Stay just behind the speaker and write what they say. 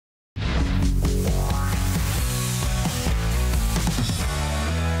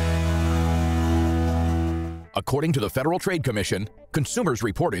According to the Federal Trade Commission, consumers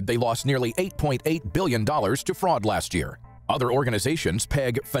reported they lost nearly $8.8 billion to fraud last year. Other organizations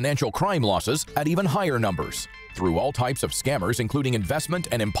peg financial crime losses at even higher numbers. Through all types of scammers, including investment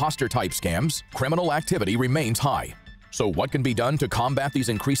and imposter-type scams, criminal activity remains high. So what can be done to combat these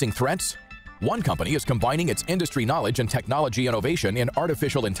increasing threats? One company is combining its industry knowledge and technology innovation in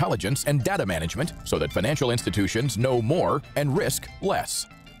artificial intelligence and data management so that financial institutions know more and risk less.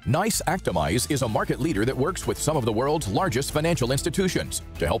 NICE Actimize is a market leader that works with some of the world's largest financial institutions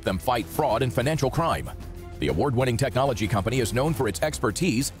to help them fight fraud and financial crime. The award-winning technology company is known for its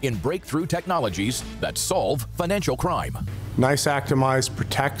expertise in breakthrough technologies that solve financial crime. NICE Actimize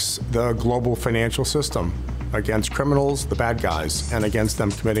protects the global financial system against criminals, the bad guys, and against them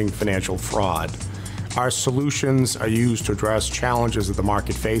committing financial fraud. Our solutions are used to address challenges that the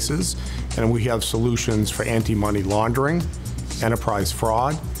market faces, and we have solutions for anti-money laundering, enterprise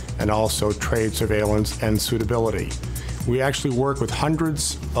fraud, and also trade surveillance and suitability. We actually work with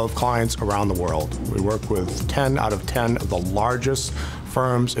hundreds of clients around the world. We work with 10 out of 10 of the largest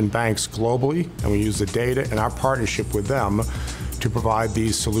firms and banks globally, and we use the data in our partnership with them to provide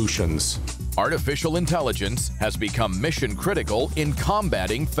these solutions. Artificial intelligence has become mission-critical in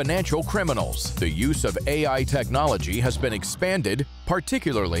combating financial criminals. The use of AI technology has been expanded,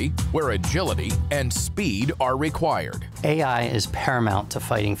 particularly where agility and speed are required. AI is paramount to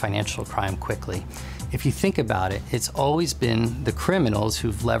fighting financial crime quickly. If you think about it, it's always been the criminals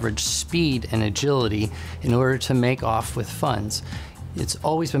who've leveraged speed and agility in order to make off with funds. It's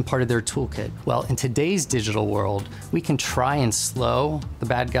always been part of their toolkit. Well, in today's digital world, we can try and slow the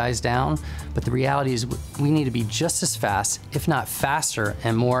bad guys down, but the reality is we need to be just as fast, if not faster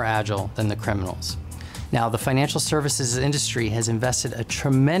and more agile than the criminals. Now, the financial services industry has invested a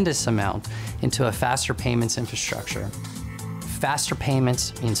tremendous amount into a faster payments infrastructure. Faster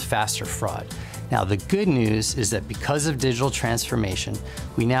payments means faster fraud. Now, the good news is that because of digital transformation,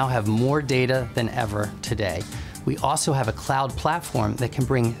 we now have more data than ever today. We also have a cloud platform that can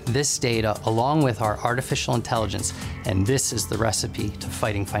bring this data along with our artificial intelligence, and this is the recipe to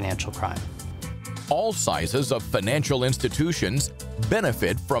fighting financial crime. All sizes of financial institutions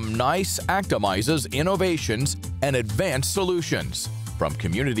benefit from NICE Actimize's innovations and advanced solutions, from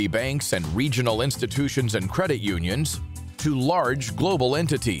community banks and regional institutions and credit unions to large global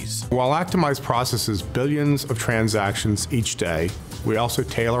entities. While Actimize processes billions of transactions each day, we also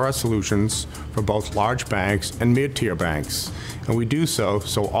tailor our solutions for both large banks and mid-tier banks. And we do so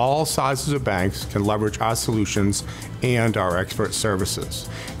all sizes of banks can leverage our solutions and our expert services.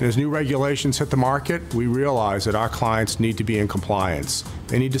 And as new regulations hit the market, we realize that our clients need to be in compliance.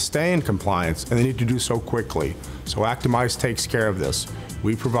 They need to stay in compliance, and they need to do so quickly. So Actimize takes care of this.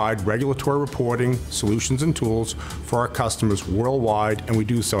 We provide regulatory reporting, solutions, and tools for our customers worldwide, and we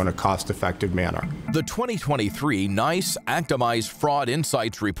do so in a cost-effective manner. The 2023 NICE Actimize Fraud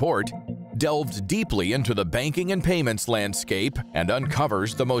Insights Report delved deeply into the banking and payments landscape and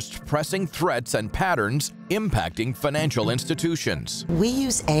uncovers the most pressing threats and patterns impacting financial institutions. We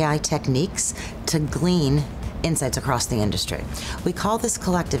use AI techniques to glean insights across the industry. We call this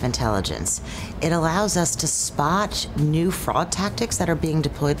collective intelligence. It allows us to spot new fraud tactics that are being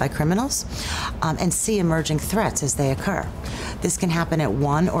deployed by criminals and see emerging threats as they occur. This can happen at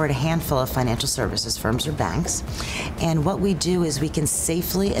one or at a handful of financial services firms or banks. And what we do is we can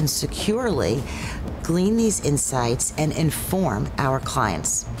safely and securely glean these insights and inform our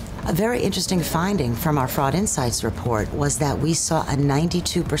clients. A very interesting finding from our Fraud Insights report was that we saw a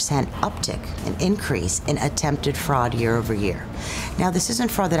 92% uptick, an increase in attempted fraud year over year. Now, this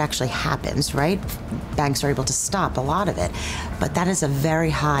isn't fraud that actually happens, right? Banks are able to stop a lot of it, but that is a very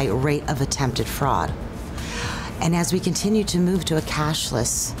high rate of attempted fraud. And as we continue to move to a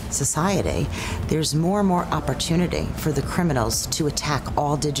cashless society, there's more and more opportunity for the criminals to attack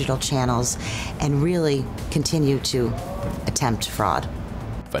all digital channels and really continue to attempt fraud.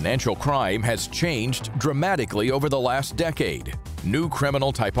 Financial crime has changed dramatically over the last decade. New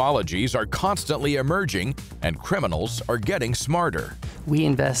criminal typologies are constantly emerging, and criminals are getting smarter. We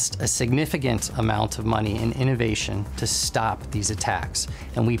invest a significant amount of money in innovation to stop these attacks,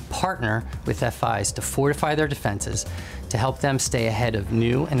 and we partner with FIs to fortify their defenses to help them stay ahead of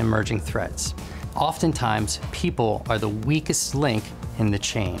new and emerging threats. Oftentimes, people are the weakest link in the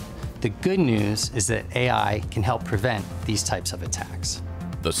chain. The good news is that AI can help prevent these types of attacks.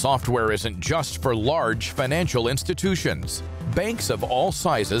 The software isn't just for large financial institutions. Banks of all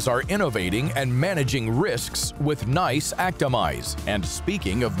sizes are innovating and managing risks with NICE Actimize. And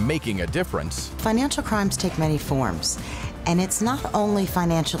speaking of making a difference, financial crimes take many forms. And it's not only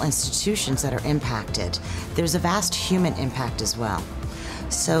financial institutions that are impacted. There's a vast human impact as well.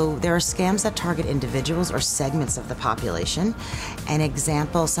 So there are scams that target individuals or segments of the population. An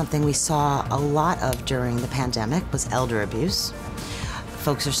example, something we saw a lot of during the pandemic, was elder abuse.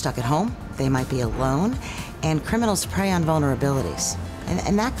 Folks are stuck at home, they might be alone, and criminals prey on vulnerabilities.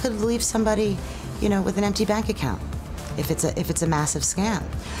 And that could leave somebody, with an empty bank account if it's a massive scam.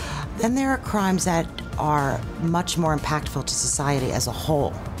 Then there are crimes that are much more impactful to society as a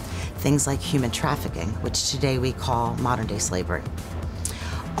whole. Things like human trafficking, which today we call modern-day slavery,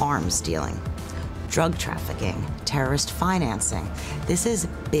 arms dealing, drug trafficking, terrorist financing. This is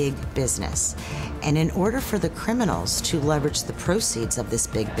big business. And in order for the criminals to leverage the proceeds of this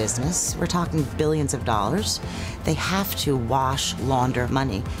big business, we're talking billions of dollars, they have to launder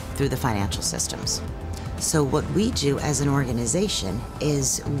money through the financial systems. So what we do as an organization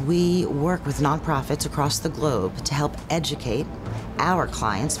is we work with nonprofits across the globe to help educate our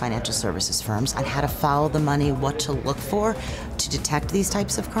clients, financial services firms, on how to follow the money, what to look for to detect these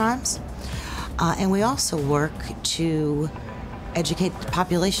types of crimes. And we also work to educate the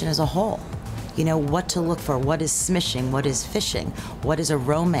population as a whole. What to look for, what is smishing, what is phishing, what is a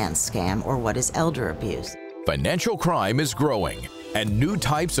romance scam, or what is elder abuse. Financial crime is growing, and new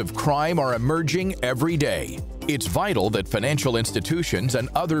types of crime are emerging every day. It's vital that financial institutions and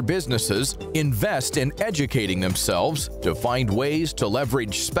other businesses invest in educating themselves to find ways to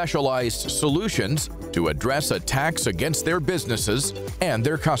leverage specialized solutions to address attacks against their businesses and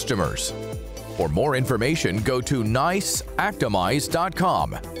their customers. For more information, go to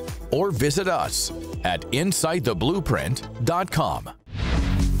NICEActimize.com or visit us at InsideTheBlueprint.com.